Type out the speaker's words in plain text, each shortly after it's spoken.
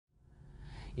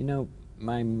You know,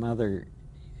 my mother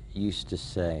used to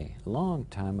say a long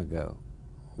time ago,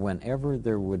 whenever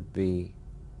there would be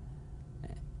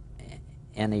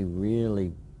any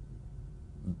really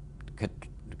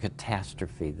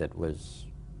catastrophe that was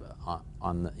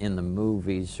in the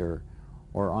movies or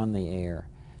on the air,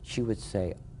 she would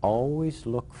say, always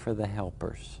look for the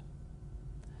helpers.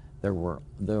 There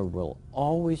will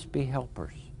always be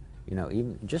helpers, you know,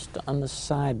 even just on the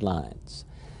sidelines.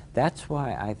 That's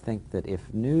why I think that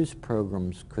if news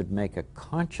programs could make a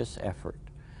conscious effort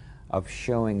of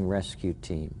showing rescue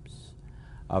teams,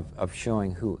 of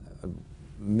showing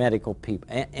medical people,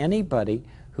 anybody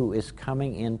who is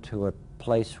coming into a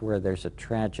place where there's a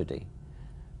tragedy,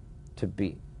 to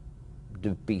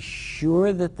be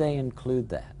sure that they include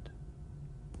that.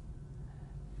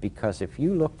 Because if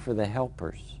you look for the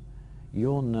helpers,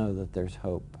 you'll know that there's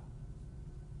hope.